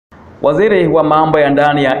Waziri wa mambo ya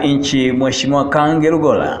ndani ya nchi Mheshimiwa Kangi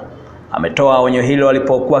Lugola ametoa onyo hilo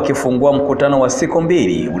alipokuwa akifungua mkutano wa siku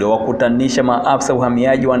mbili uliowakutanisha maafisa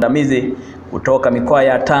uhamiaji waandamizi kutoka mikoa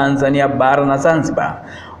ya Tanzania bara na Zanzibar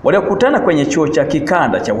waliokutana kwenye chuo cha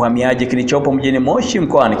kikanda cha uhamiaji kilichopo mjini Moshi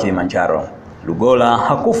mkoani Kilimanjaro. Lugola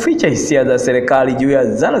hakuficha hisia za serikali juu ya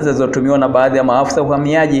zana zinazotumiwa na baadhi ya maafisa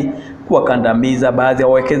uhamiaji kuwakandamiza baadhi ya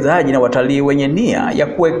wawekezaji na watalii wenye nia ya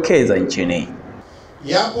kuwekeza nchini.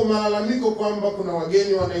 Yapo malalamiko kwamba kuna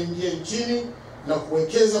wageni wanaingia nchini na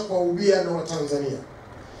kuwekeza kwa ubia na Watanzania.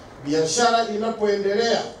 Biashara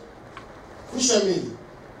inapoendelea kushamili,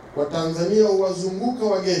 Watanzania huwazunguka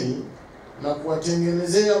wageni na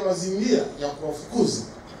kuwatengenezea mazingira ya kuwafukuza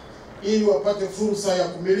ili wapate fursa ya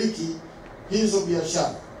kumiliki hizo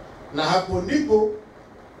biashara, na hapo ndipo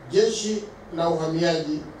jeshi la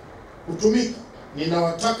uhamiaji hutumika.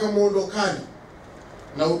 Ninawataka muondokane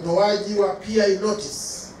na utoaji wa PI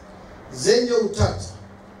notice zenye utata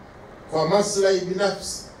kwa maslahi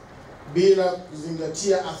binafsi bila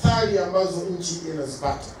kuzingatia athari ambazo nchi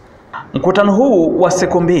inazipata. Mkutano huu wa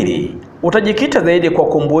siku mbili utajikita zaidi kwa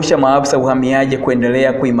kukumbusha maafisa uhamiaji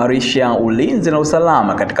kuendelea kuimarisha ulinzi na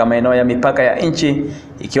usalama katika maeneo ya mipaka ya nchi,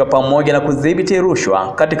 ikiwa pamoja na kudhibiti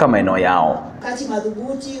rushwa katika maeneo yao. Mkakati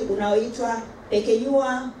madhubuti unaoitwa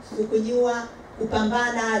pekenyua, fukujua,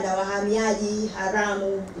 kupambana na wahamiaji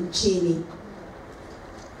haramu nchini.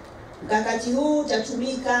 Mkakati huu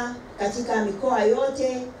utatumika katika mikoa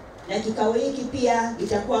yote, na kikao hiki pia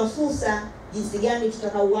itakuwa fursa jinsi gani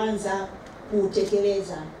tutakaoanza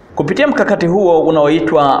kutekeleza. Kupitia mkakati huo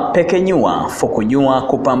unaoitwa pekenyua, fukunyua,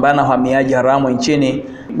 kupambana na wahamiaji haramu nchini,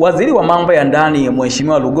 Waziri wa mambo ya ndani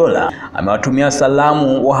Mheshimiwa Lugola amewatumia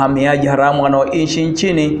salamu wahamiaji haramu wanaoishi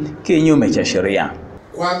nchini kinyume cha sheria.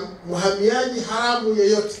 Kwa mhamiaji haramu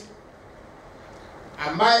yeyote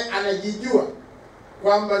ambaye anajijua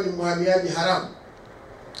kwamba ni mhamiaji haramu,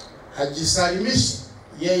 hajisalimishi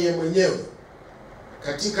yeye mwenyewe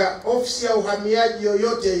katika ofisi ya uhamiaji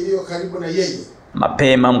yoyote iliyo karibu na yeye.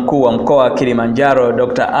 Mapema mkuu wa mkoa wa Kilimanjaro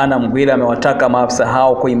Dr. Anna Mgwira amewataka maafisa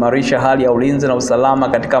hao kuimarisha hali ya ulinzi na usalama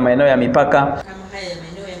katika maeneo ya mipaka kama haya ya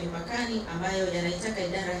maeneo ya mipakani ambayo yanaitaka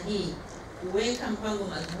idara hii kuweka mpango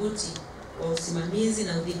madhubuti wa usimamizi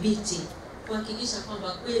na udhibiti kuhakikisha kwamba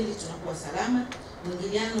kweli tunakuwa salama.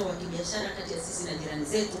 Mwingiliano wa kibiashara kati ya sisi na jirani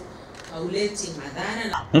zetu hauleti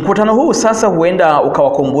madhara. Mkutano huu sasa huenda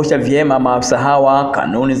ukawakumbusha vyema maafisa hawa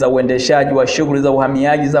kanuni za uendeshaji wa shughuli za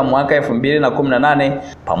uhamiaji za mwaka 2018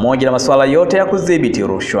 pamoja na masuala yote ya kudhibiti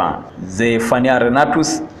rushwa. Zefania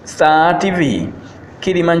Renatus, Star TV,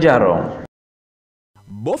 Kilimanjaro.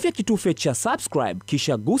 Bofya kitufe cha subscribe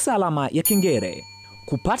kisha gusa alama ya kengele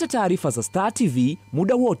kupata taarifa za Star TV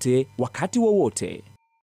muda wote wakati wowote.